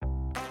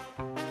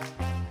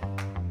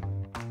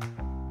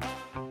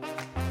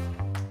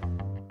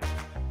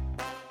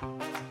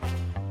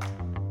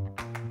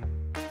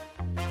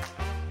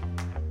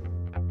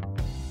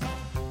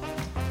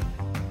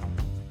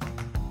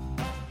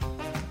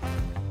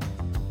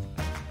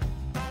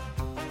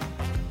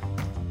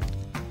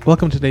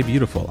Welcome to Day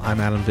Beautiful. I'm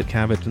Adam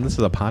Vitkavich, and this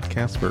is a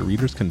podcast where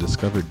readers can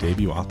discover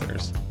debut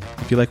authors.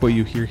 If you like what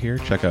you hear here,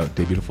 check out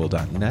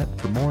daybeautiful.net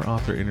for more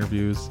author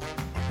interviews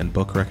and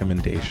book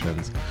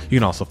recommendations. You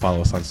can also follow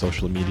us on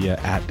social media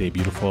at Day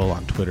Beautiful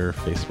on Twitter,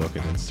 Facebook,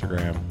 and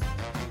Instagram.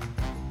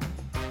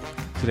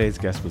 Today's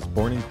guest was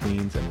born in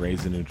Queens and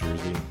raised in New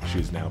Jersey. She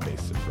is now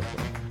based in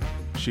Brooklyn.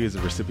 She is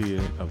a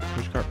recipient of the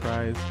Pushcart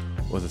Prize,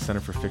 was a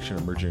Center for Fiction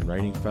Emerging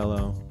Writing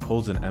Fellow,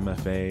 holds an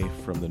MFA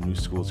from the New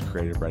School's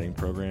Creative Writing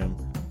Program.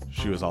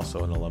 She was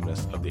also an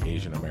alumnus of the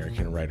Asian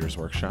American Writers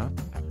Workshop.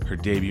 Her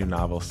debut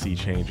novel, Sea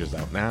Change, is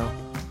out now.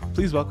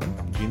 Please welcome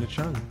Gina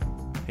Chung.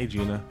 Hey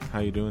Gina,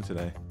 how you doing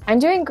today? I'm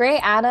doing great,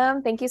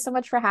 Adam. Thank you so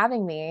much for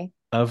having me.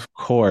 Of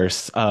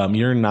course.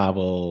 Your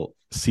novel,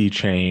 Sea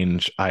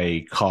Change,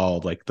 I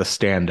called like the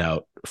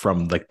standout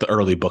from like the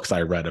early books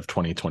I read of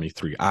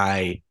 2023.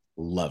 I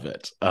love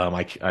it.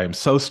 I am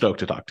so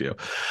stoked to talk to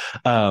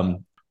you.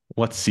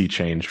 What's Sea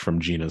Change from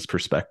Gina's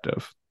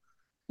perspective?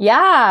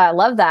 Yeah,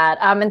 love that.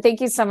 And thank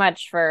you so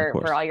much Of for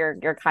course. all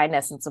your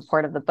kindness and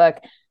support of the book.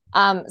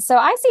 So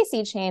I see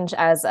Sea Change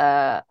as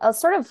a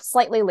sort of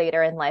slightly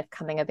later in life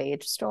coming of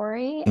age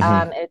story.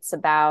 Mm-hmm. It's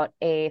about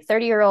a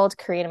 30-year-old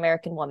Korean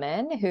American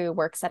woman who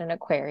works at an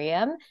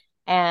aquarium,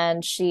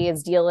 and she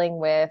is dealing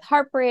with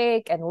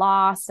heartbreak and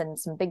loss and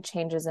some big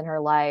changes in her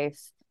life.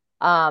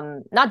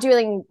 Not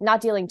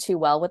dealing too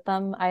well with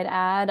them, I'd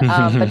add.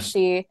 But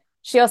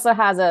she also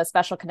has a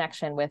special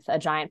connection with a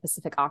giant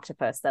Pacific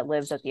octopus that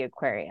lives at the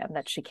aquarium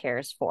that she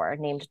cares for,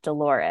 named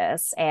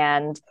Dolores.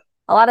 And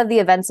a lot of the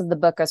events of the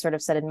book are sort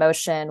of set in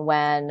motion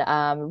when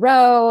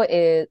Ro,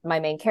 is my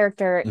main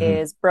character, Mm-hmm.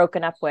 is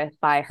broken up with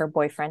by her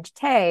boyfriend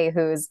Tay,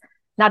 who's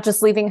not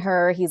just leaving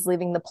her, he's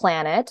leaving the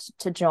planet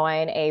to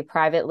join a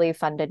privately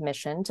funded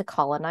mission to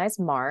colonize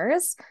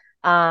Mars,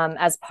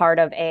 as part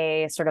of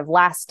a sort of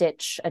last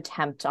ditch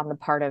attempt on the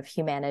part of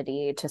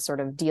humanity to sort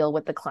of deal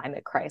with the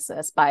climate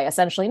crisis by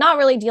essentially not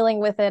really dealing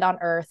with it on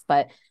Earth,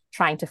 but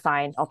trying to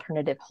find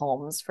alternative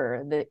homes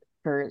for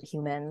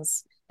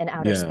humans in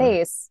outer Yeah.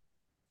 space.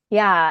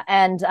 Yeah,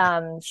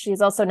 and she's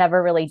also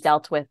never really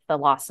dealt with the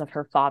loss of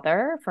her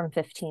father from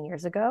 15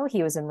 years ago.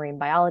 He was a marine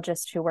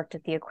biologist who worked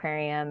at the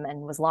aquarium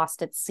and was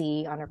lost at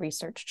sea on a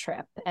research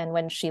trip. And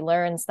when she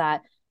learns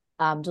that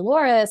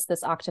Dolores,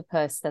 this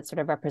octopus that sort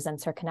of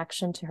represents her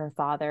connection to her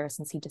father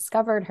since he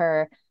discovered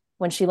her,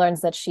 when she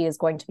learns that she is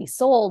going to be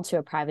sold to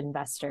a private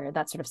investor,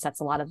 that sort of sets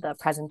a lot of the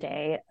present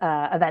day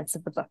events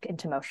of the book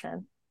into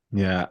motion.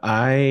 Yeah.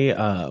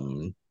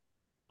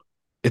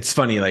 It's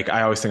funny, like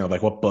I always think of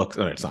like what books,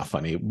 it's not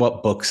funny,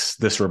 what books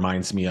this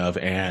reminds me of.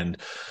 And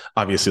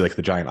obviously like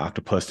the giant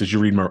octopus. Did you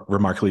read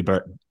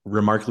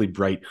Remarkably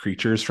Bright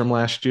Creatures from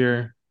last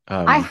year?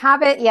 I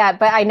haven't yet,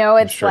 but I know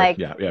I'm it's sure. like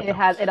Yeah, yeah,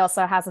 yeah. it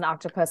also has an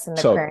octopus in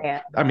the So, aquarium.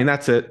 I mean,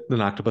 that's it,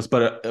 an octopus.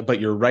 But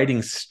your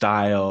writing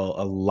style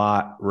a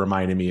lot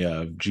reminded me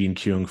of Jean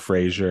Kyung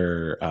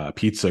Fraser,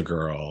 Pizza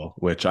Girl,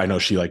 which I know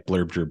she like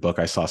blurbed your book.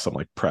 I saw some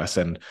like press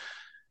and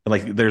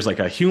like there's like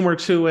a humor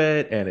to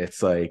it, and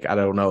it's like I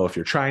don't know if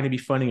you're trying to be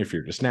funny, if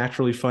you're just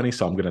naturally funny.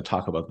 So I'm going to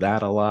talk about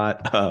that a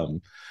lot.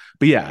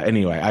 But yeah,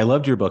 anyway, I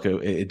loved your book.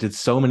 It did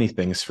so many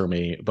things for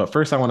me. But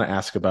first, I want to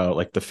ask about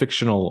like the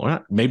fictional, or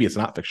not, maybe it's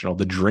not fictional,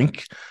 the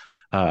drink,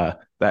 that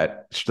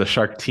the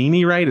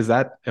Sharktini, right? Is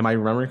that, am I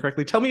remembering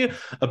correctly? Tell me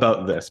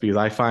about this because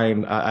I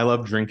find I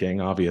love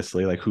drinking,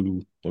 obviously, like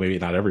who, well, maybe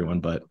not everyone,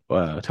 but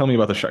tell me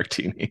about the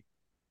Sharktini.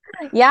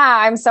 Yeah,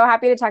 I'm so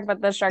happy to talk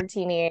about the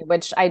Sharktini,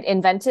 which I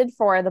invented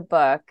for the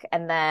book,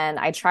 and then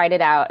I tried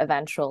it out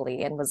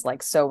eventually and was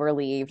like so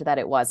relieved that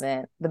it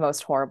wasn't the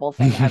most horrible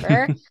thing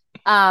ever.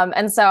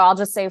 And so I'll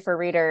just say for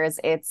readers,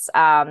 it's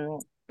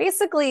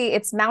basically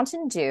it's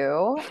Mountain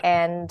Dew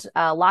and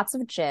lots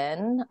of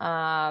gin,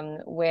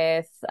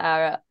 with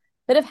a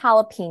bit of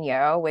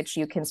jalapeno, which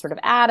you can sort of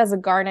add as a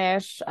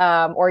garnish,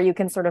 or you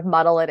can sort of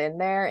muddle it in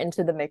there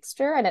into the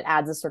mixture, and it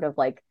adds a sort of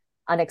like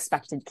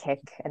unexpected kick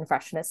and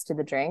freshness to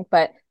the drink.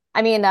 But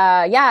I mean,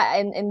 yeah,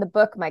 in the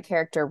book, my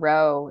character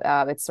Ro,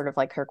 it's sort of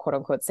like her quote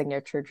unquote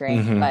signature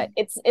drink, but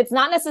Hmm. it's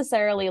not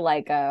necessarily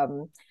like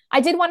I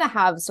did want to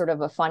have sort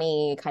of a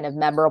funny, kind of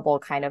memorable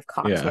kind of Yeah.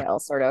 cocktail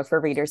sort of for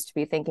readers to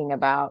be thinking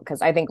about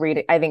because I think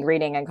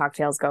reading and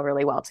cocktails go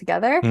really well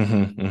together.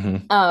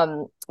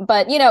 Hmm.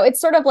 But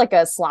it's sort of like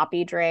a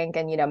sloppy drink,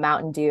 and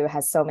Mountain Dew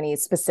has so many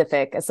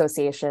specific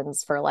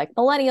associations for like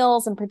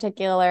millennials in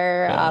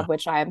particular, Yeah.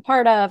 which I am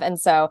part of, and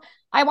so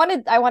I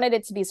wanted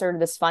it to be sort of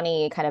this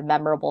funny kind of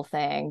memorable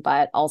thing,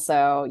 but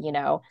also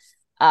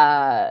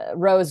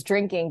Rose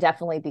drinking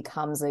definitely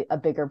becomes a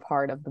bigger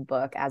part of the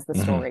book as the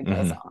Hmm. story Hmm.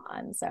 goes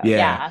on. So Yeah.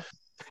 yeah.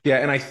 Yeah,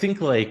 and I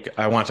think like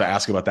I want to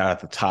ask about that at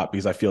the top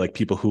because I feel like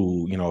people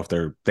who, if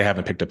they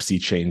haven't picked up Sea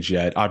Change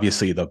yet,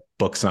 obviously the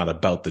book's not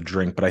about the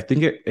drink, but I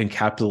think it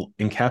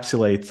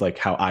encapsulates like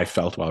how I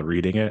felt while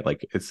reading it.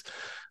 Like it's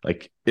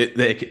like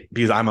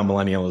because I'm a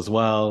millennial as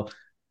well.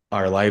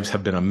 Our lives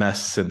have been a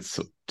mess since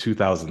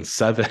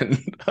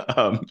 2007,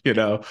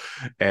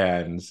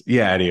 and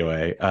yeah,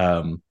 anyway,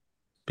 but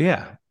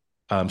yeah,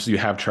 so you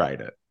have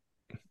tried it.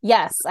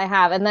 Yes, I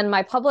have. And then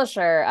my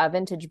publisher,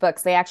 Vintage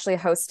Books, they actually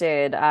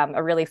hosted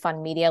a really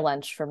fun media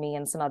lunch for me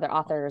and some other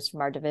authors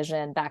from our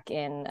division back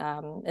in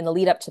the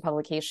lead up to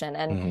publication.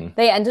 And Hmm.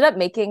 they ended up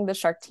making the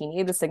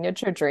Sharktini the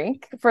signature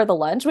drink for the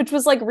lunch, which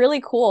was like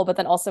really cool, but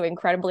then also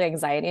incredibly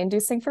anxiety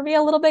inducing for me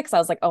a little bit because I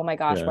was like, oh my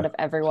gosh, what Yeah. if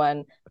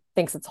everyone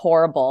thinks it's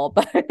horrible?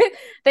 But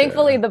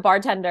thankfully, Yeah. the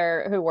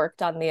bartender who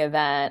worked on the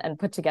event and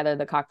put together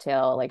the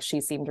cocktail, like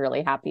she seemed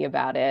really happy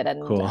about it.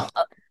 And Cool.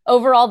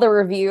 overall the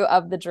review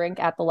of the drink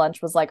at the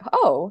lunch was like,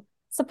 oh,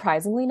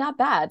 surprisingly not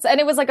bad. And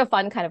it was like a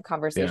fun kind of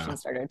conversation Yeah.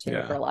 starter too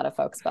for Yeah. a lot of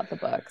folks about the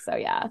book. So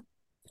yeah.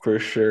 For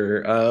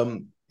sure.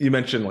 You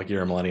mentioned like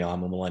you're a millennial,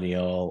 I'm a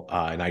millennial,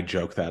 and I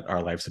joke that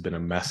our lives have been a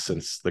mess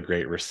since the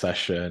Great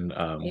Recession,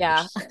 which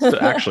Yeah. is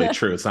actually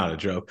true. It's not a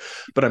joke,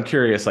 but I'm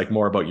curious, like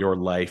more about your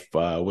life.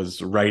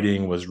 Was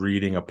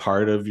reading a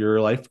part of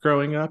your life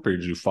growing up, or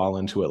did you fall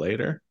into it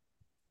later?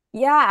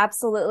 Yeah,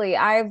 absolutely.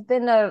 I've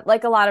been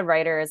like a lot of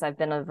writers, I've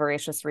been a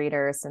voracious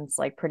reader since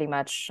like pretty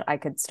much I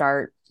could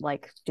start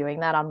like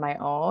doing that on my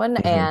own.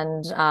 Hmm.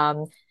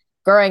 And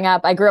growing up,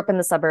 I grew up in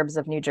the suburbs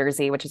of New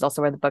Jersey, which is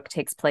also where the book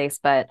takes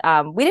place, but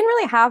we didn't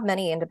really have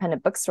many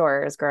independent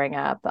bookstores growing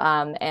up.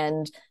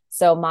 And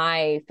so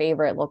my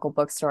favorite local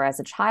bookstore as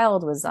a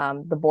child was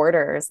the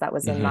Borders that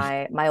was in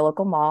Hmm. my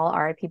local mall,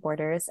 RIP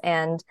Borders.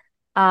 And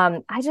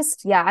I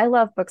just, yeah, I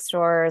love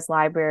bookstores,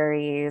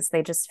 libraries.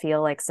 They just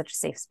feel like such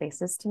safe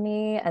spaces to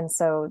me. And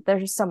so they're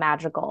just so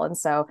magical. And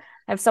so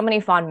I have so many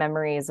fond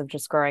memories of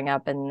just growing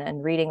up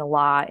and reading a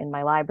lot in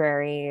my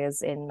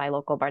libraries, in my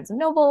local Barnes and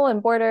Noble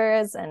and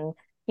Borders. And,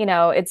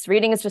 it's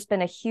reading has just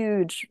been a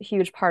huge,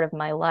 huge part of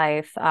my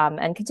life,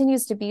 and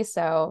continues to be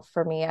so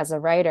for me as a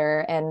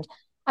writer. And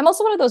I'm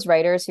also one of those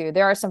writers who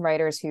there are some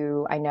writers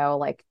who I know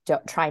like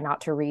don't try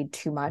not to read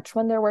too much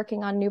when they're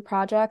working on new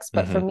projects.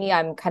 But for Hmm. me,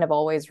 I'm kind of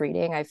always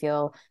reading. I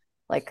feel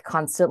like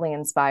constantly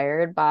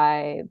inspired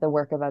by the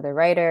work of other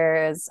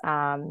writers.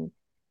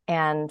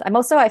 And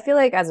I feel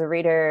like as a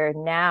reader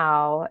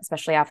now,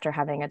 especially after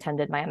having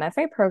attended my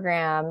MFA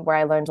program, where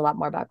I learned a lot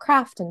more about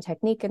craft and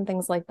technique and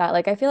things like that,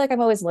 like I feel like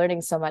I'm always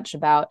learning so much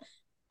about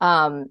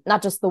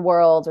not just the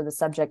world or the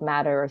subject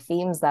matter or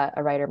themes that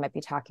a writer might be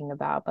talking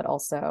about, but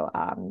also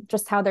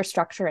just how they're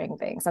structuring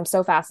things. I'm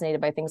so fascinated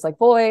by things like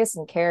voice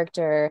and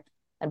character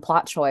and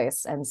plot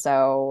choice. And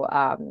so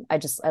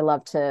I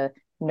love to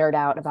nerd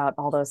out about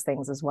all those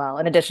things as well,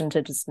 in addition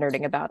to just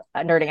nerding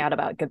out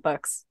about good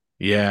books.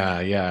 Yeah,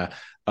 yeah.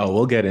 Oh,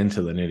 we'll get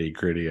into the nitty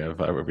gritty of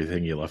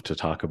everything you love to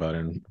talk about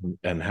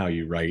and how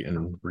you write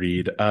and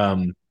read.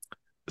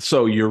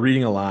 So you're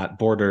reading a lot,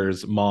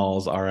 Borders,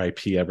 malls,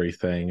 RIP,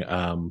 everything.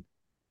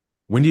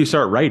 When do you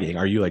start writing?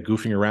 Are you like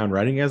goofing around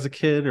writing as a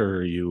kid,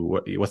 or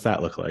what's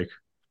that look like?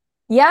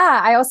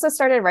 Yeah, I also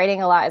started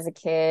writing a lot as a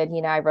kid.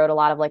 I wrote a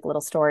lot of like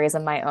little stories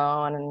of my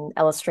own and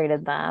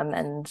illustrated them.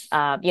 And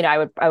I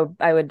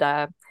would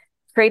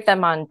create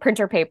them on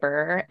printer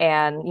paper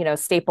and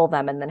staple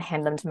them and then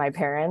hand them to my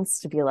parents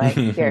to be like,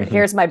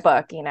 here's my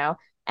book.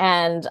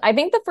 And I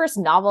think the first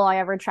novel I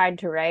ever tried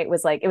to write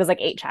was like it was like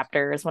 8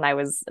 chapters when I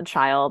was a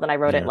child, and I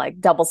wrote it Yeah, like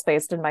double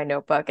spaced in my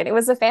notebook, and it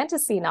was a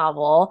fantasy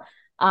novel.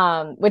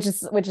 Which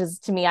is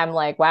to me, I'm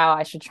like, wow,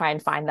 I should try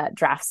and find that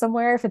draft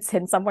somewhere if it's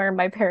hidden somewhere in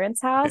my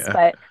parents' house. yeah.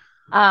 But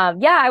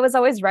yeah, I was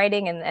always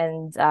writing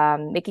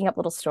and making up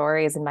little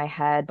stories in my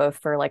head, both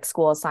for like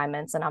school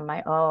assignments and on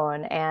my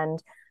own.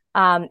 And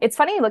it's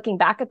funny looking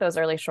back at those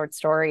early short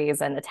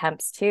stories and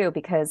attempts too,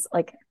 because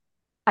like,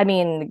 I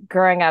mean,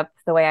 growing up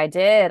the way I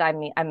did, I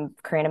mean, I'm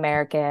Korean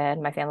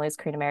American, my family is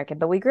Korean American,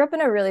 but we grew up in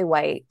a really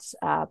white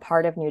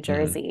part of New Hmm.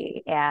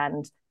 Jersey.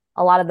 And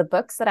a lot of the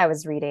books that I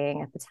was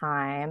reading at the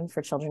time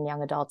for children,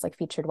 young adults, like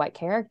featured white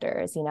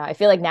characters. I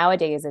feel like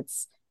nowadays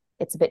it's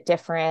a bit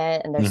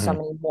different, and there's so Hmm.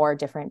 many more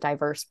different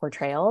diverse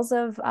portrayals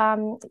of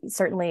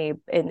certainly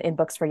in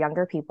books for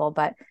younger people,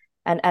 but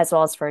and as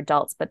well as for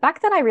adults. But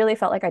back then I really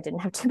felt like I didn't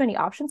have too many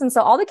options. And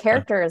so all the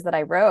characters that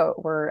I wrote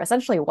were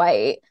essentially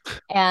white.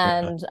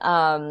 Yeah.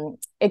 And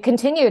it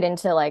continued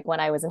into like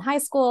when I was in high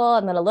school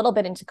and then a little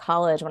bit into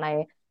college when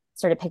I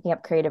started picking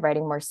up creative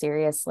writing more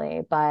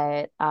seriously.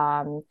 But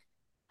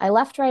I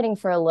left writing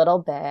for a little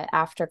bit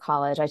after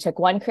college. I took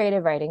one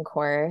creative writing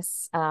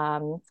course.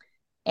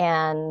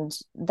 And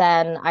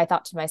then I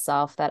thought to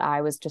myself that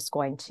I was just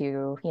going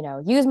to,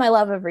 use my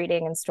love of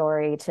reading and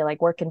story to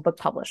like work in book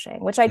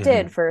publishing, which I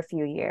did Hmm. for a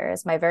few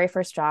years. My very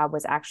first job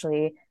was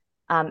actually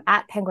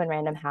at Penguin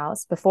Random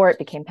House before it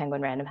became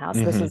Penguin Random House.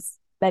 This Hmm. was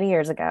many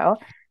years ago.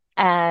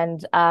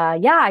 And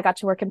yeah, I got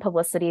to work in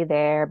publicity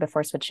there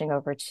before switching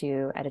over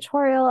to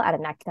editorial at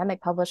an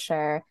academic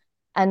publisher.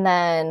 And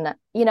then,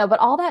 but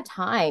all that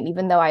time,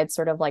 even though I had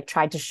sort of like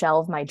tried to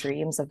shelve my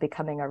dreams of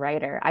becoming a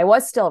writer, I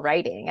was still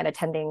writing and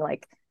attending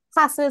like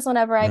classes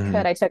whenever I Hmm.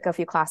 could. I took a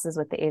few classes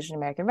with the Asian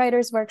American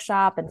Writers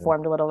Workshop and Yeah.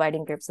 formed little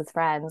writing groups with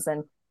friends.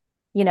 And,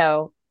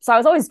 so I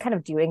was always kind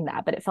of doing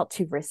that, but it felt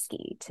too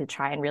risky to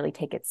try and really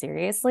take it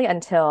seriously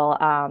until,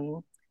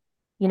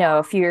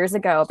 a few years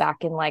ago,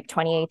 back in like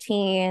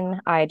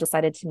 2018, I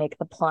decided to make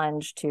the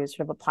plunge to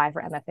sort of apply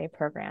for MFA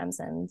programs.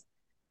 And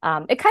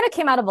It kind of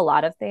came out of a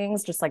lot of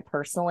things, just like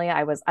personally.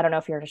 I don't know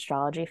if you're an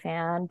astrology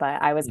fan,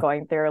 but I was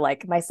going through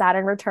like my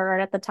Saturn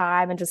return at the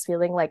time and just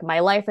feeling like my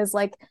life is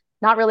like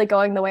not really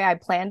going the way I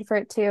planned for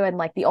it to. And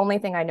like the only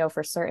thing I know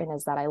for certain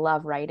is that I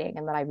love writing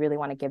and that I really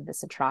want to give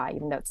this a try,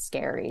 even though it's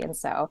scary. And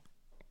so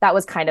that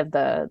was kind of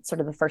the sort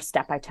of the first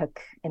step I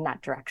took in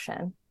that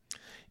direction.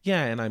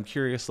 Yeah, and I'm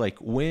curious, like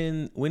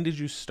when did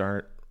you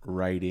start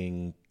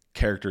writing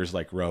characters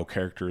like Ro,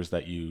 characters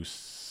that you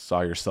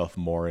saw yourself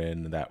more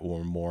in, that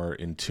were more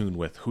in tune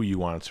with who you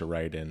wanted to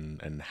write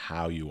and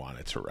how you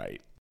wanted to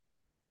write?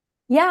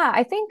 Yeah,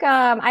 I think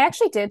I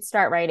actually did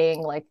start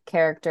writing like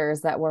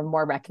characters that were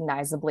more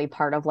recognizably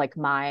part of like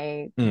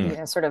my,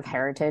 Mm, sort of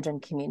heritage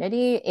and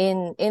community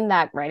in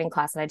that writing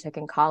class that I took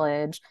in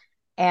college.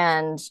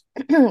 And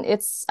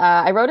it's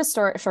I wrote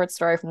a short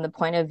story from the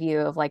point of view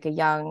of like a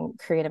young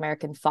Korean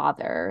American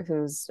father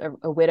who's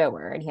a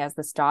widower, and he has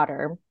this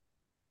daughter,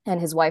 and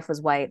his wife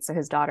was white, so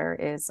his daughter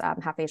is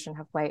half Asian,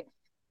 half white.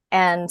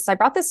 And so I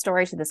brought this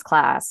story to this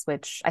class,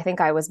 which I think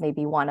I was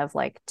maybe one of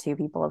like two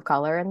people of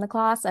color in the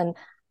class. And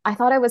I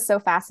thought it was so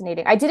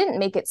fascinating. I didn't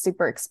make it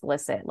super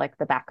explicit, like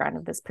the background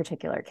of this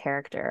particular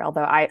character,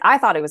 although I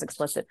thought it was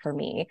explicit for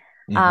me.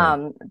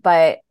 hmm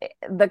But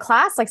the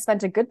class like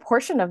spent a good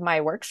portion of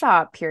my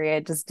workshop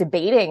period just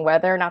debating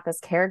whether or not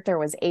this character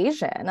was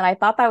Asian. And I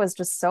thought that was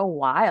just so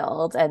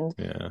wild. And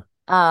Yeah.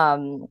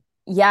 um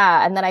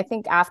yeah, and then I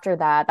think after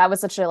that, that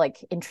was such a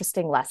like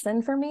interesting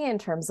lesson for me in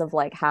terms of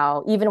like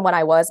how even when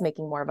I was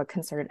making more of a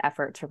concerted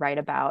effort to write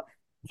about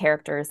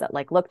characters that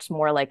like looked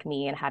more like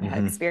me and had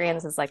hmm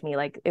experiences like me,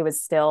 like it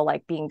was still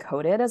like being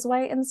coded as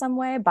white in some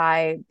way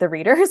by the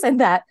readers in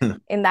that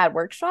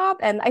workshop.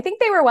 And I think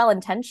they were well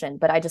intentioned,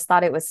 but I just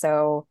thought it was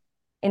so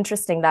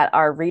interesting that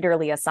our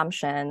readerly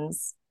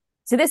assumptions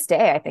to this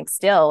day, I think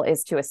still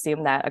is to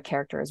assume that a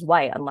character is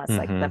white unless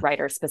like the hmm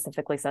writer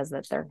specifically says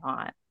that they're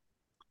not.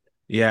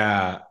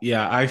 Yeah,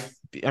 yeah.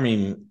 I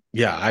mean,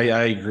 yeah, I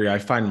agree. I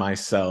find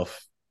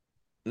myself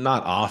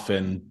not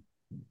often.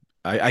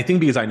 I think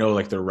because I know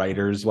like the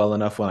writers well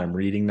enough when I'm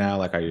reading now,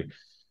 like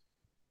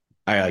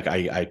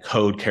I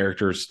code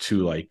characters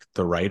to like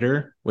the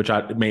writer, which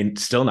may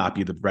still not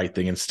be the right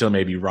thing and still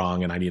may be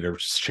wrong, and I need to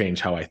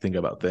change how I think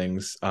about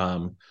things.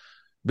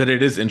 But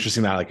it is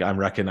interesting that like I'm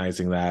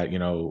recognizing that,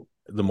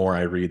 the more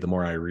I read, the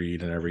more I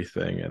read and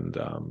everything,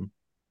 and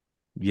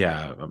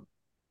yeah,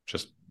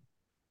 just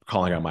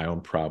calling out my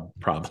own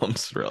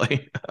problems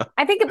really.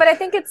 I think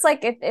it's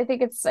like I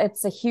think it's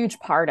a huge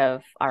part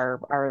of our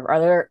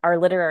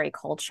literary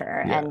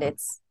culture, and Yeah.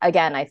 it's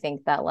again I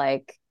think that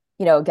like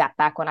get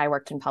back when I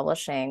worked in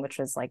publishing, which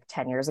was like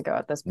 10 years ago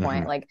at this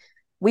point, hmm like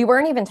we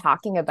weren't even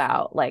talking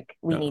about like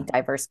we need No.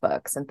 diverse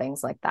books and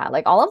things like that.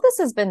 Like all of this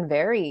has been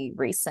very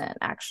recent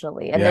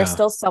actually, and there's Yeah.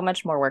 still so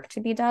much more work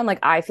to be done. Like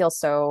I feel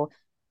so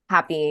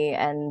happy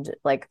and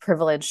like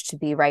privileged to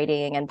be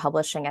writing and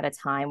publishing at a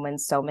time when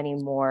so many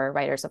more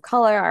writers of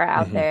color are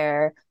out hmm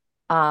there,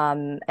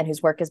 and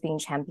whose work is being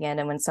championed,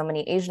 and when so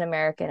many Asian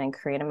American and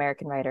Korean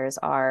American writers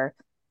are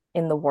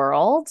in the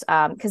world.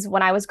 Because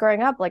when I was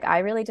growing up, like I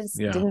really just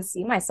Yeah. didn't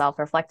see myself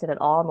reflected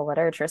at all in the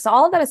literature. So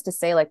all of that is to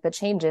say, like the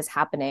change is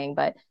happening,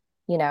 but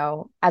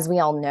as we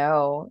all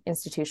know,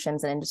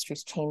 institutions and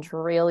industries change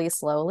really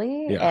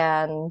slowly. Yeah.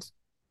 And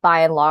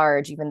by and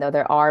large, even though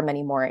there are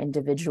many more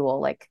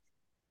individual like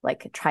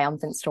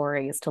triumphant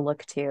stories to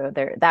look to,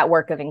 there that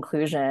work of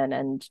inclusion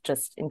and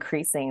just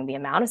increasing the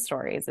amount of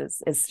stories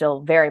is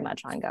still very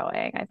much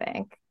ongoing, I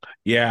think.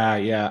 Yeah.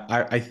 Yeah.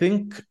 I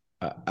think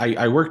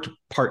I worked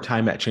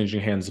part-time at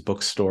Changing Hands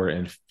bookstore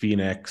in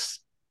Phoenix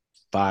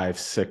 5,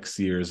 6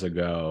 years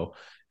ago.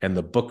 And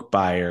the book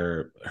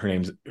buyer,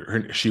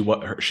 she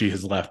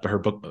has left, but her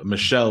book,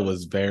 Michelle,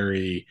 was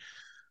very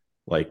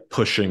like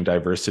pushing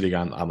diversity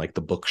on like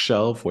the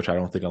bookshelf, which I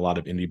don't think a lot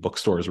of indie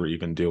bookstores were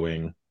even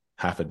doing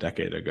half a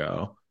decade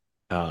ago.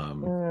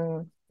 Um,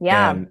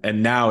 Yeah.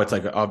 and now it's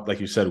like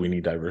you said, we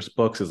need diverse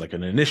books is like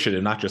an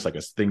initiative, not just like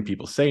a thing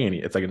people say.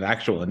 It's like an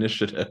actual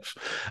initiative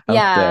out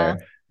Yeah.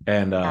 there.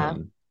 And Yeah.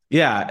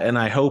 yeah, and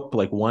I hope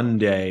like one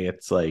day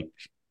it's like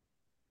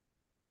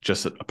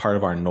just a part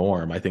of our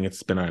norm. I think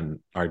it's been on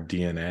our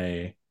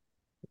DNA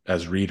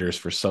as readers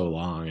for so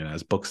long, and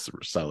as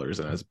booksellers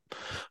and as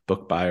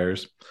book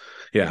buyers.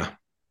 Yeah.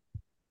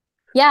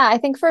 Yeah, I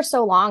think for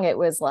so long it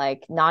was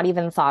like not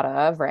even thought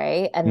of,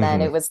 right? hmm And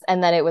then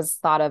it was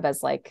thought of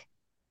as like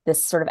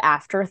this sort of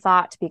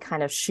afterthought to be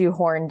kind of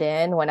shoehorned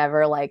in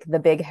whenever like the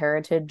big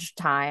heritage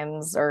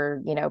times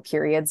or,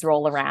 periods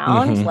roll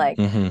around. hmm Like,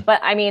 hmm but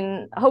I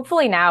mean,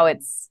 hopefully now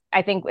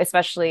I think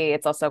especially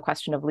it's also a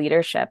question of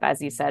leadership,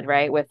 as you said,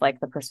 right? With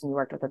like the person you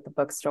worked with at the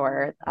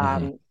bookstore,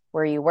 hmm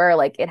where you were,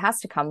 like it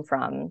has to come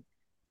from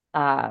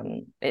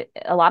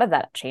a lot of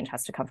that change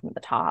has to come from the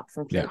top,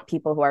 from Yeah.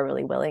 people who are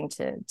really willing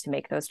to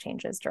make those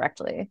changes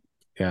directly.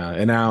 Yeah.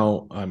 And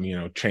now,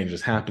 change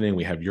is happening.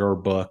 We have your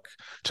book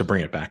to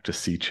bring it back to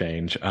Sea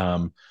Change.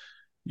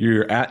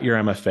 You're at your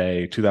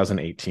MFA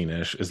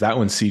 2018-ish. Is that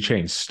when Sea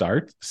Change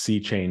starts?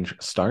 Sea Change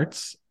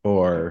starts,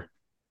 or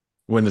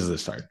when does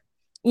this start?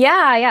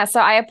 Yeah. So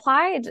I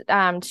applied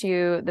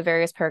to the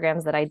various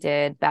programs that I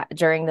did back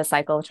during the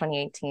cycle of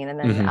 2018, and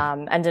then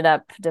Hmm. ended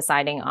up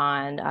deciding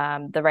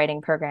on the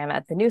writing program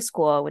at the New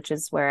School, which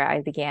is where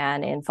I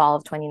began in fall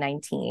of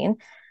 2019.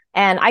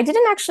 And I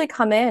didn't actually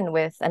come in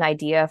with an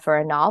idea for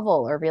a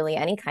novel or really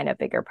any kind of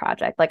bigger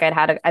project. Like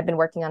I've been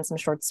working on some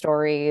short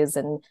stories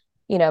and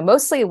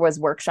mostly was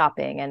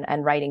workshopping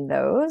and writing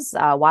those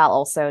while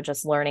also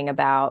just learning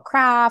about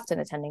craft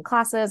and attending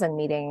classes and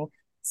meeting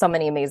so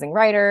many amazing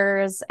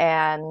writers.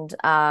 And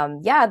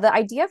yeah, the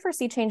idea for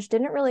Sea Change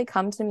didn't really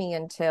come to me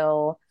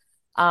until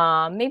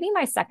maybe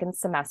my second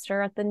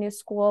semester at the new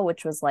school,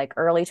 which was like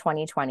early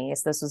 2020.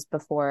 So this was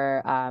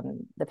before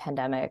the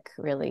pandemic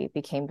really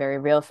became very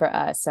real for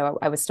us. So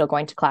I was still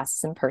going to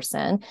classes in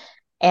person.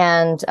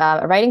 And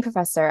a writing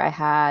professor I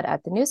had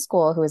at the new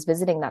school who was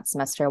visiting that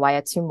semester,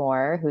 Wayatu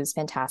Moore, who's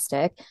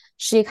fantastic.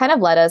 She kind of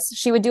let us,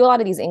 she would do a lot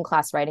of these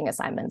in-class writing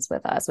assignments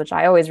with us, which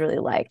I always really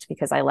liked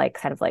because I like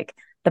kind of like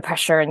the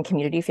pressure and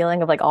community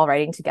feeling of like all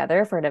writing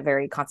together for a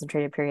very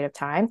concentrated period of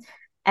time.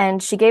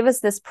 And she gave us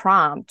this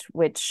prompt,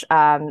 which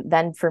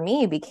then for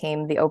me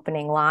became the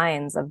opening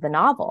lines of the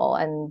novel.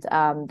 And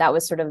that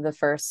was sort of the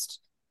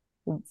first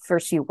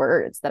few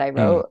words that I Mm.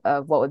 wrote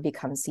of what would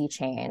become Sea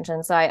Change.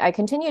 And so I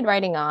continued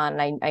writing on.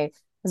 And I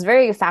was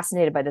very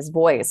fascinated by this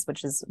voice,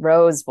 which is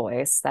Rose's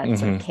voice that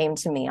sort of Hmm. came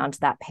to me onto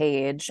that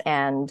page.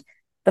 And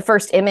the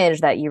first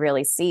image that you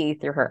really see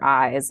through her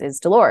eyes is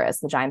Dolores,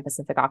 the giant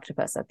Pacific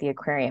octopus at the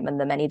aquarium, and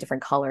the many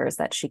different colors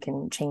that she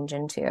can change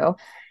into.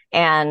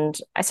 And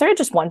I started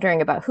just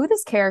wondering about who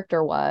this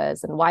character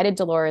was and why did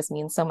Dolores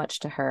mean so much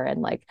to her,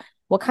 and like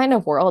what kind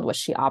of world was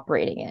she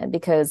operating in?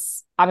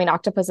 Because I mean,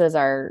 octopuses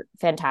are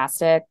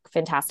fantastic,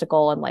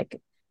 fantastical, and like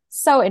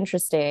so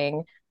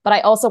interesting. But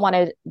I also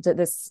wanted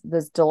this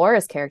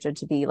Dolores character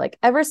to be like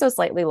ever so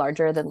slightly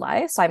larger than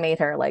life. So I made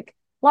her like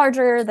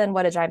larger than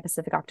what a giant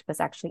Pacific octopus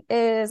actually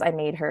is. I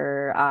made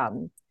her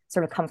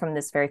sort of come from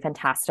this very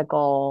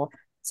fantastical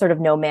sort of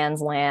no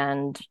man's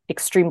land,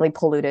 extremely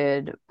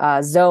polluted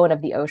zone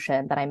of the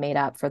ocean that I made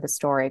up for the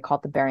story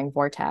called the Bering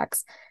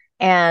Vortex.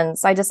 And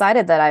so I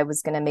decided that I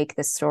was going to make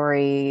this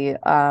story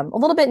a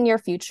little bit near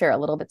future, a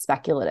little bit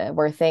speculative,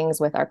 where things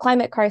with our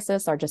climate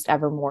crisis are just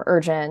ever more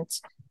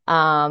urgent,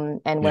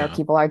 and where Yeah.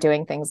 people are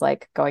doing things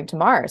like going to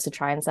Mars to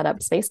try and set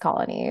up space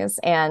colonies.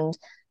 And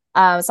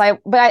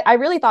I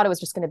really thought it was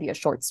just going to be a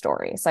short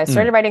story. So I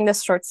started Mm. writing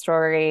this short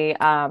story,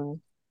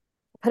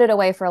 put it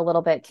away for a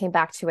little bit, came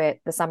back to it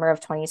the summer of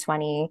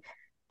 2020.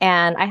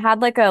 And I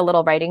had like a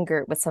little writing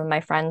group with some of my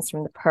friends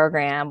from the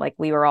program. Like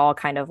we were all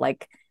kind of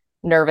like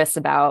nervous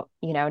about,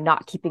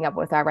 not keeping up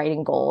with our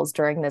writing goals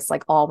during this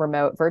like all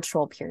remote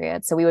virtual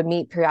period. So we would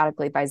meet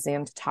periodically by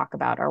Zoom to talk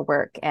about our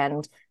work.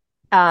 And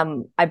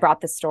I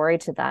brought the story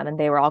to them and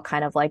they were all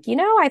kind of like,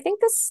 I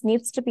think this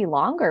needs to be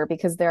longer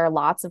because there are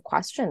lots of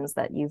questions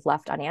that you've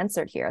left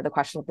unanswered here. The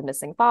question of the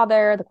missing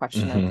father, the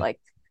question of Hmm. like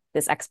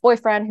this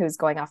ex-boyfriend who's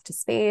going off to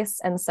space.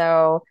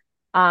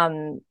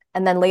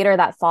 And then later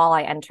that fall,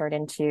 I entered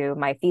into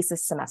my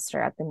thesis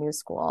semester at the new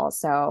school.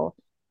 So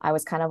I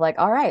was kind of like,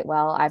 all right,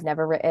 well, I've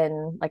never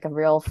written like a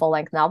real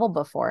full-length novel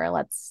before.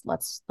 Let's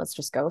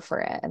just go for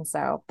it. And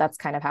so that's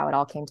kind of how it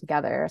all came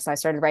together. So I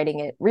started writing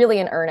it really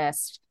in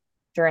earnest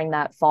during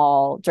the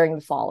fall of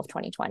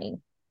 2020.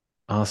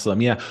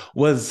 Awesome. Yeah.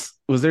 Was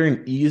there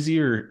an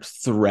easier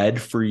thread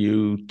for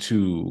you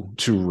to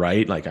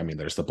write? Like, I mean,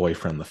 there's the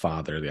boyfriend, the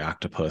father, the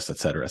octopus, et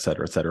cetera, et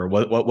cetera, et cetera.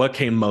 What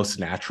came most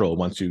natural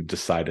once you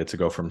decided to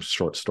go from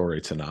short story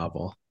to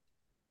novel?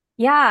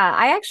 Yeah,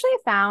 I actually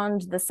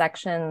found the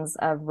sections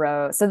of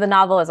Rose. So the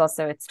novel is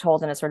also it's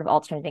told in a sort of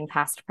alternating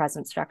past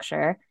present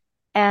structure.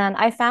 And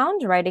I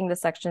found writing the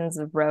sections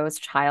of Rose's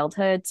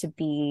childhood to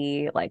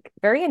be like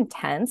very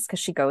intense because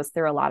she goes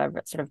through a lot of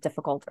sort of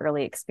difficult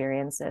early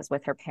experiences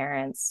with her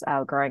parents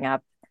growing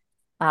up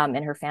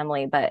in her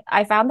family. But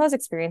I found those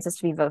experiences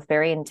to be both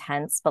very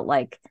intense, but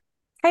like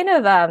kind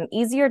of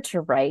easier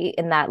to write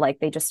in that like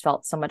they just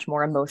felt so much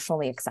more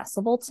emotionally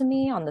accessible to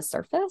me on the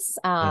surface.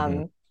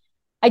 Hmm.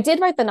 I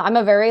did write I'm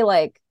a very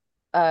like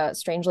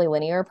strangely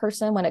linear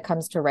person when it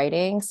comes to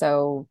writing.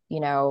 So,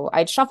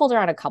 I'd shuffled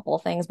around a couple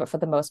of things, but for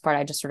the most part,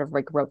 I just sort of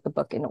like wrote the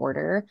book in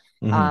order,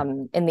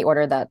 Hmm. in the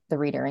order that the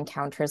reader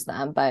encounters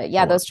them. But Oh,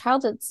 yeah, wow. those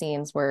childhood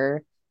scenes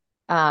were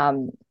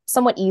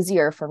somewhat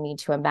easier for me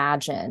to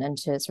imagine and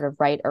to sort of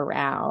write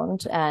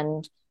around.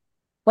 And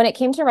when it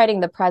came to writing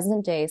the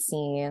present day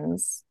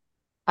scenes,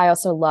 I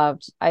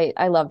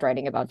loved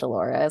writing about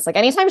Dolores. Like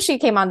anytime she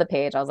came on the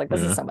page, I was like,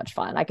 this is Yeah. so much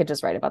fun. I could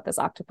just write about this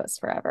octopus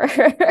forever.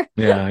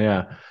 Yeah.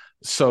 Yeah.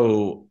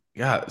 So,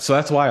 yeah. So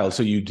that's wild.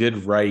 So you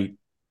did write,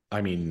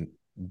 I mean,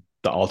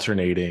 the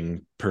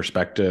alternating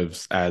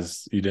perspectives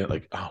as you did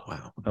like, oh,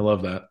 wow. I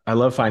love that. I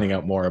love finding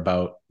out more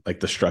about like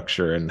the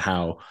structure and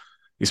how,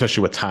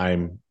 especially with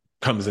time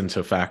comes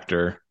into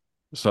factor.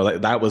 So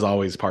that was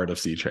always part of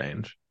Sea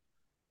Change.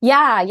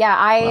 Yeah,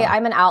 Wow.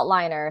 I'm an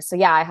outliner. So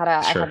yeah, I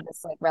Sure. had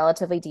this like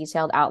relatively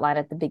detailed outline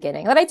at the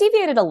beginning that I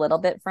deviated a little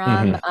bit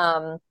from.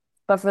 Hmm.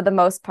 But for the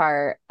most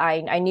part,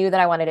 I knew that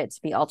I wanted it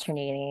to be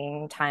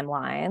alternating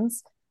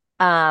timelines.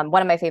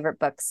 One of my favorite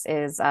books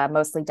is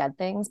Mostly Dead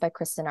Things by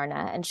Kristen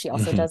Arnett. And she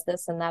also Hmm. does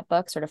this in that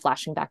book, sort of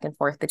flashing back and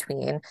forth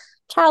between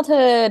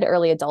childhood,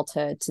 early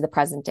adulthood to the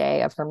present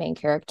day of her main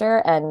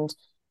character. And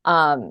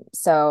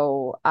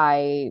so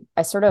I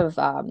sort of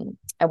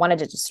I wanted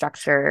to just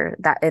structure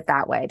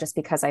that way just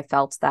because I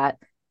felt that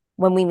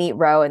when we meet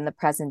Ro in the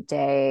present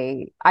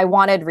day, I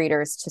wanted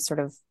readers to sort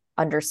of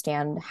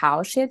understand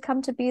how she had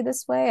come to be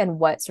this way and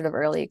what sort of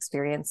early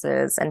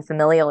experiences and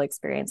familial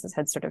experiences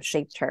had sort of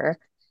shaped her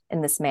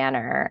in this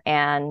manner.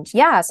 And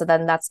yeah, so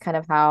then that's kind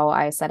of how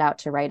I set out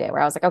to write it,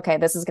 where I was like, okay,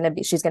 this is going to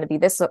be, she's going to be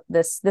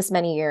this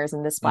many years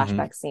in this Hmm.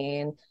 flashback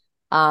scene.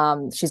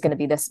 She's going to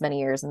be this many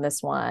years in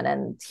this one.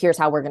 And here's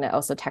how we're going to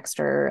also text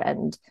her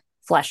and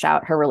flesh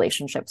out her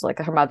relationships, like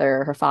her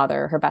mother, her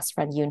father, her best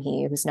friend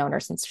Yoonhee, who's known her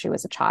since she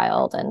was a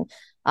child. And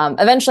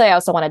eventually I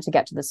also wanted to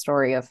get to the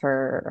story of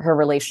her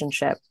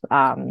relationship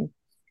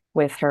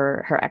with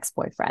her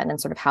ex-boyfriend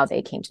and sort of how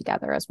they came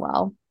together as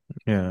well.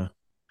 Yeah.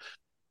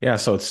 Yeah,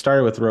 so it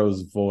started with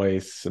Rose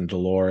voice and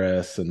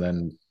Dolores and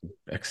then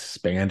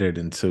expanded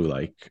into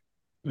like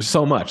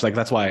so much. Like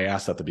that's why I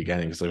asked at the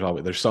beginning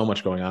because there's so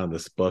much going on in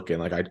this book and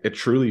like it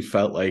truly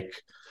felt like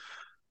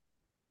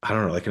I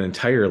don't know, like an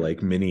entire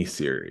like mini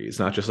series,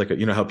 not just like a,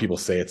 you know how people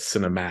say it's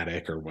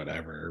cinematic or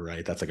whatever,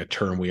 right? That's like a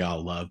term we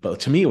all love.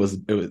 But to me it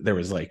was there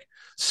was like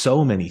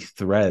so many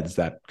threads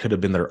that could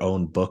have been their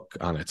own book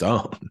on its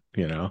own,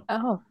 you know.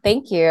 Oh,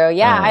 thank you.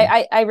 Yeah,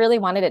 Um I really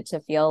wanted it to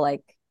feel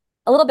like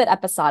a little bit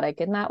episodic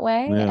in that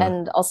way yeah.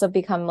 and also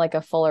become like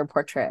a fuller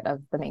portrait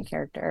of the main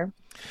character.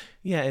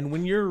 Yeah, and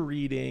when you're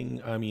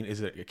reading, I mean,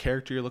 is it a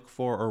character you look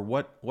for, or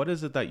what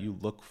is it that you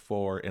look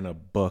for in a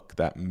book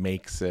that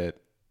makes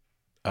it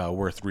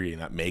worth reading,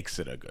 that makes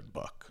it a good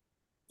book?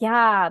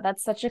 Yeah,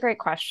 that's such a great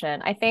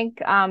question. I think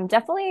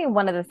definitely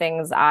one of the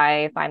things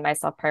I find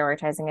myself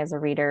prioritizing as a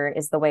reader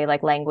is the way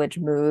like language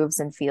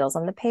moves and feels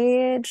on the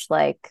page.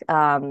 Like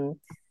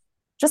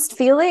just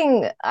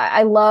feeling,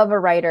 I love a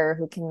writer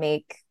who can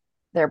make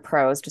their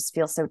prose just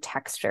feel so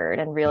textured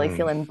and really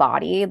feel Mm.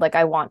 embodied. Like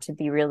I want to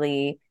be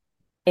really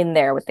in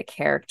there with the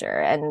character.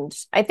 And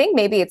I think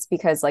maybe it's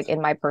because like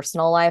in my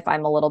personal life,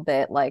 I'm a little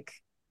bit like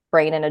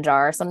brain in a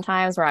jar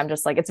sometimes where I'm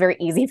just like, it's very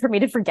easy for me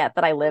to forget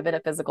that I live in a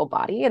physical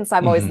body. And so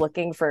I'm always Mhm.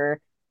 looking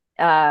for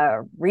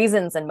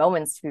reasons and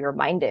moments to be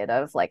reminded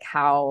of like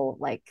how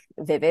like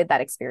vivid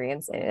that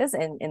experience is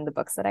in the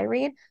books that I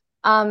read.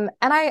 And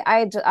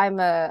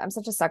I'm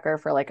such a sucker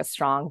for like a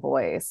strong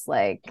voice,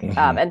 like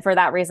Mhm. and for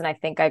that reason I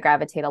think I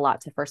gravitate a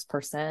lot to first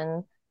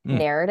person Mm.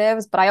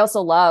 narratives, but I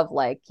also love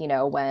like, you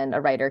know, when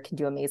a writer can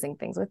do amazing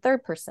things with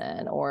third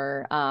person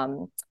or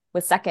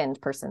with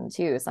second person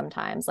too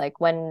sometimes. Like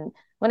when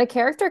a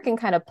character can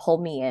kind of pull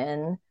me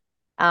in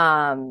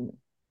um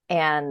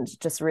and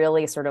just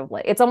really sort of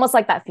like it's almost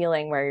like that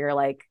feeling where you're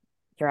like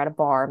you're at a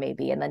bar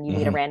maybe and then you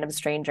meet a Mhm. random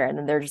stranger and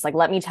then they're just like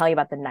let me tell you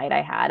about the night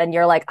I had and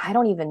you're like I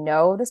don't even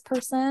know this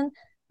person,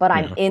 but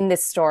I'm Yeah. in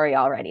this story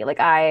already.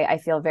 Like I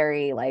feel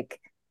very like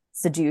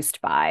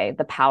seduced by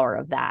the power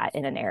of that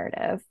in a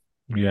narrative.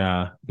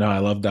 Yeah. No, I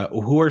love that.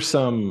 Who are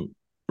some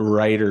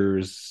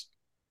writers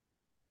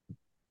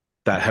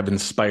that have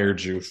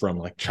inspired you from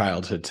like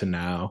childhood to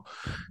now?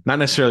 Not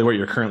necessarily what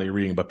you're currently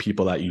reading, but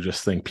people that you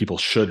just think people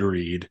should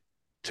read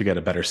to get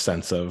a better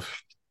sense of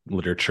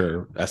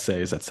literature,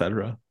 essays,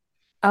 etc.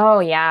 Oh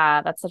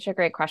yeah, that's such a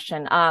great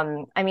question.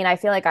 I mean, I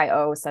feel like I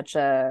owe such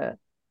a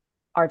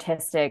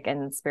artistic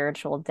and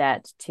spiritual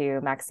debt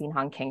to Maxine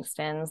Hong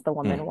Kingston's The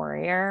Woman Mm.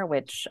 Warrior,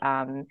 which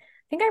I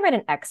think I read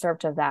an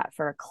excerpt of that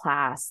for a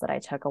class that I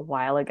took a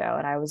while ago,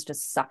 and I was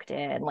just sucked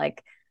in.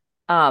 Like,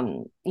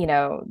 you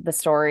know, the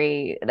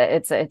story,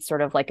 it's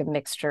sort of like a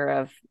mixture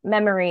of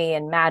memory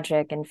and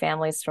magic and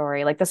family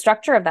story. Like the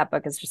structure of that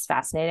book is just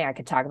fascinating. I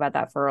could talk about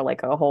that for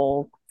like a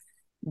whole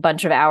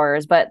bunch of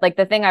hours. But like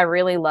the thing I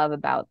really love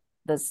about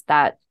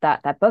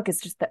that book is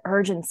just the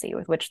urgency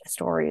with which the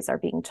stories are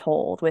being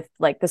told. With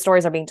like the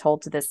stories are being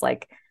told to this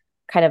like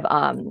kind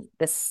of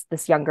this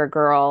younger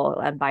girl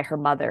and by her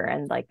mother,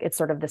 and like it's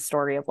sort of the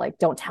story of like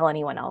don't tell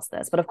anyone else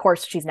this, but of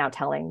course she's now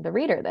telling the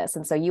reader this,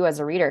 and so you as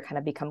a reader kind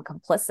of become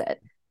complicit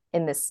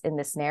in this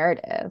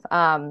narrative.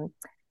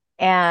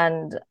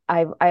 And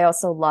I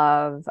also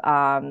love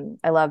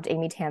I loved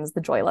Amy Tan's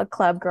The Joy Luck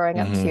Club growing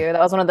up too. Hmm. That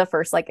was one of the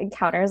first like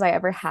encounters I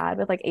ever had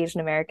with like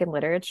Asian American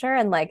literature,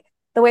 and like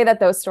the way that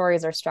those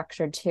stories are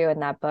structured too in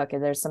that book,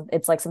 and there's some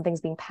it's like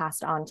something's being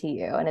passed on to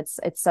you, and it's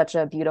such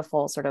a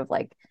beautiful sort of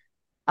like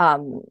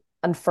um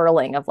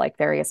unfurling of like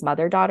various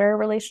mother-daughter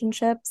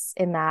relationships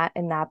in that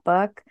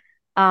book.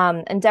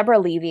 And Deborah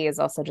Levy is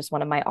also just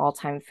one of my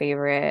all-time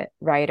favorite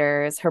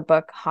writers. Her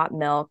book Hot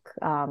Milk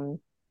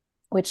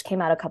which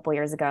came out a couple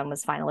years ago and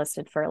was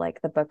finalisted for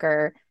like the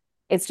Booker.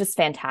 It's just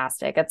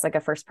fantastic. It's like a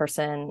first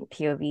person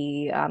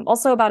POV,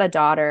 also about a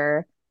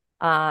daughter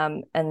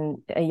and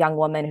a young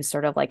woman who's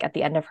sort of like at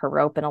the end of her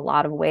rope in a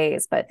lot of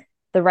ways. But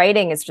the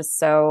writing is just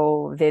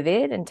so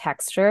vivid and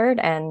textured.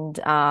 And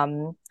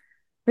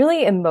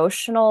really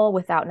emotional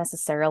without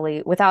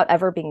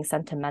ever being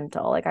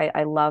sentimental. Like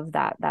I love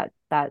that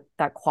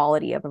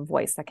quality of a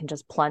voice that can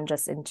just plunge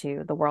us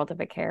into the world of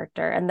a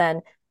character. And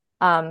then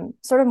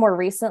sort of more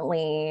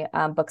recently,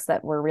 books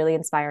that were really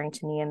inspiring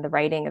to me in the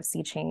writing of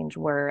Sea Change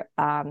were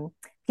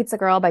Pizza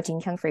Girl by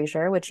Jean Kyung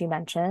Fraser, which you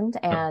mentioned.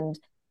 Oh. And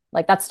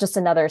like that's just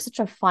another such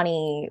a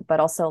funny but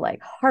also like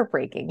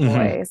heartbreaking Hmm.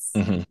 voice.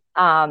 Hmm.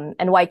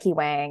 And Weike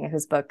Wang,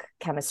 whose book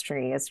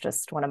Chemistry is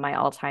just one of my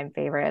all-time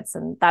favorites.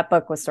 And that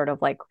book was sort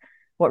of like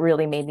what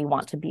really made me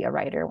want to be a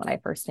writer when I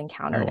first Oh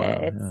encountered it.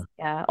 wow, It's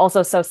yeah. yeah,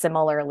 also so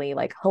similarly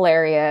like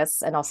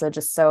hilarious and also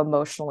just so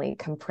emotionally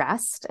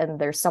compressed. And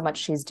there's so much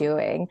she's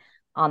doing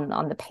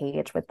on the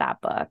page with that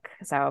book.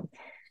 So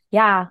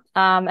yeah.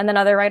 And then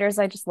other writers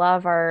I just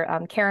love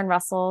are Karen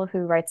Russell, who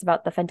writes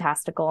about the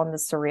fantastical and the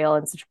surreal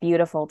in such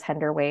beautiful,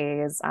 tender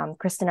ways.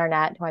 Kristen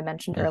Arnett, who I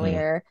mentioned Hmm.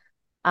 earlier.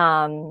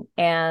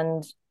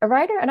 And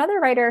another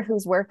writer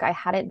whose work I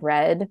hadn't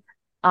read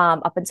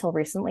up until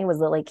recently was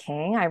Lily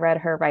King. I read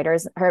her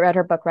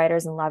book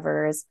Writers and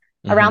Lovers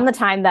Hmm. around the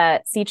time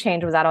that Sea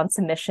Change was out on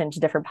submission to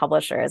different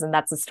publishers, and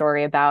that's a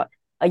story about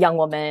a young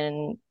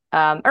woman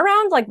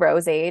around like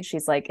Rose age.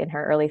 She's like in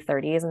her early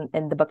 30s,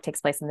 and the book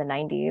takes place in the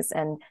 90s,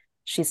 and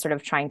she's sort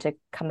of trying to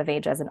come of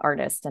age as an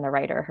artist and a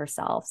writer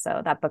herself.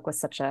 So that book was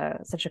such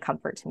a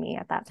comfort to me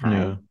at that Yeah.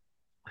 time.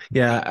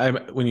 Yeah,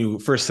 when you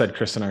first said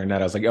Kristen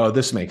Arnett, I was like, oh,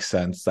 this makes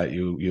sense that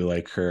you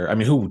like her. I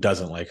mean, who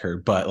doesn't like her?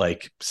 But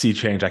like Sea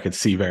Change, I could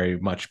see very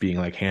much being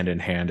like hand in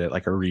hand at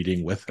like a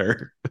reading with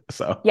her.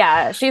 So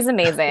Yeah, she's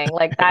amazing.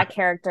 Like yeah. that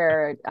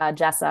character,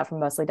 Jessa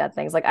from Mostly Dead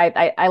Things. Like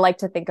I like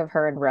to think of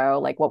her and Ro,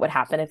 like what would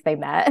happen if they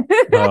met,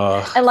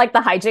 and like the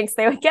hijinks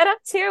they would get up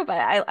to. But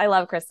I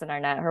love Kristen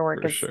Arnett. Her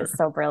work For is sure.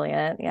 so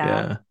brilliant. Yeah.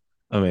 Yeah.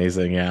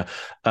 Amazing. Yeah.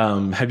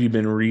 Have you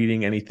been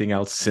reading anything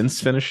else since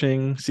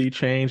finishing Sea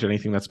Change?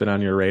 Anything that's been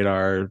on your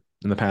radar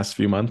in the past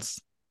few months?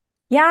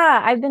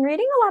 Yeah, I've been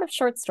reading a lot of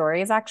short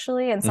stories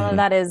actually, and some of Hmm.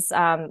 that is,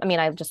 I mean,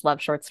 I just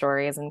love short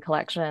stories and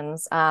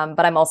collections.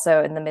 But I'm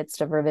also in the midst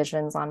of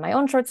revisions on my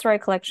own short story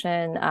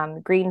collection,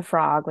 Green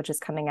Frog, which is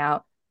coming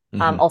out,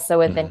 Hmm. also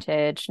with Hmm.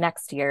 Vintage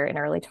next year in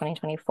early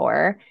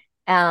 2024.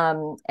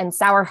 And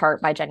Sour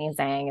Heart by Jenny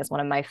Zhang is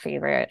one of my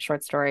favorite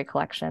short story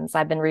collections.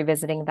 I've been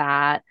revisiting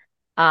that.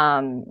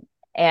 Um,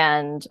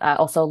 and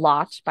also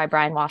Lot by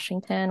Brian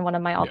Washington, one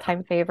of my Yeah.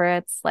 all-time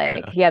favorites.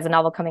 Like Yeah. he has a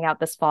novel coming out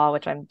this fall,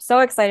 which I'm so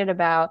excited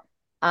about.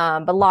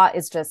 But Lot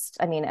is just,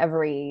 I mean,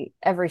 every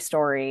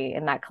story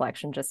in that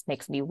collection just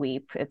makes me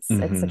weep. It's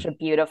Hmm. such a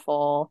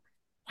beautiful,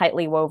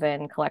 tightly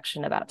woven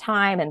collection about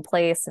time and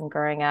place and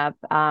growing up.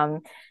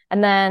 And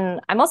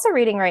then I'm also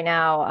reading right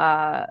now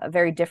a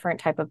very different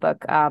type of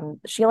book,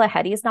 Sheila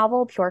Heti's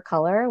novel, Pure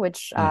Color,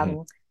 which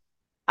Hmm.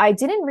 I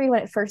didn't read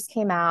when it first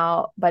came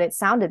out, but it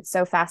sounded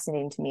so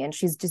fascinating to me. And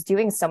she's just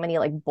doing so many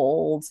like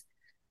bold,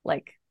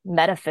 like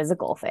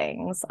metaphysical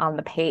things on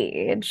the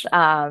page.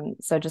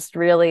 So just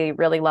really,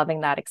 really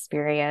loving that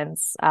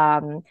experience.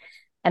 And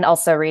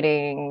also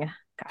reading,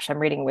 gosh, I'm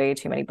reading way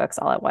too many books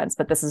all at once,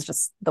 but this is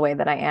just the way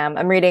that I am.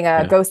 I'm reading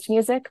Yeah. Ghost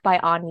Music by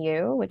On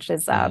Yu, which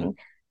is Hmm.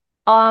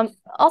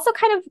 also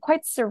kind of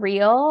quite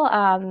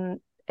surreal.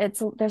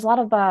 It's there's a lot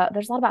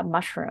about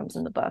mushrooms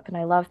in the book, and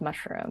I love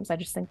mushrooms. I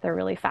just think they're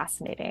really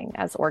fascinating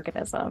as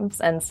organisms,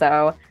 and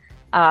so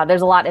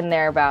there's a lot in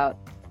there about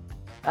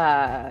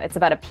it's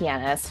about a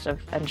pianist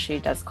and she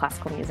does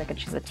classical music and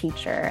she's a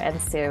teacher, and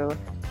so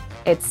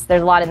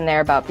there's a lot in there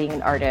about being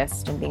an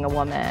artist and being a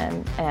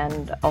woman,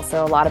 and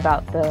also a lot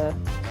about the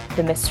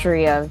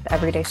mystery of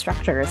everyday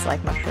structures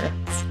like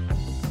mushrooms.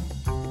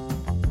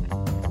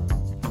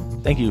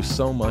 Thank you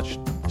so much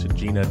to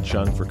Gina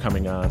Chung for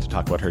coming on to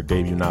talk about her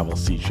debut novel,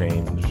 Sea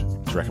Change,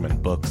 to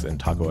recommend books and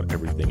talk about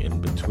everything in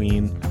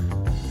between.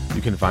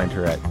 You can find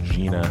her at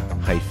gina-chung.com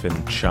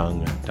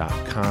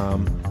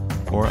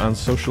or on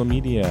social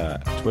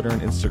media, Twitter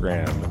and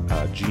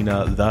Instagram,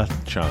 Gina the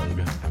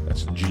Chung.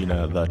 That's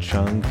Gina the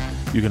Chung.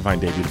 You can find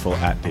Day Beautiful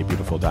at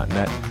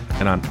daybeautiful.net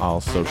and on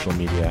all social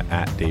media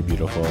at Day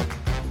Beautiful.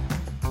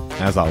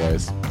 As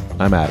always,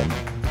 I'm Adam.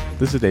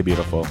 This is Day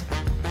Beautiful,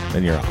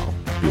 and you're all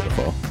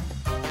beautiful.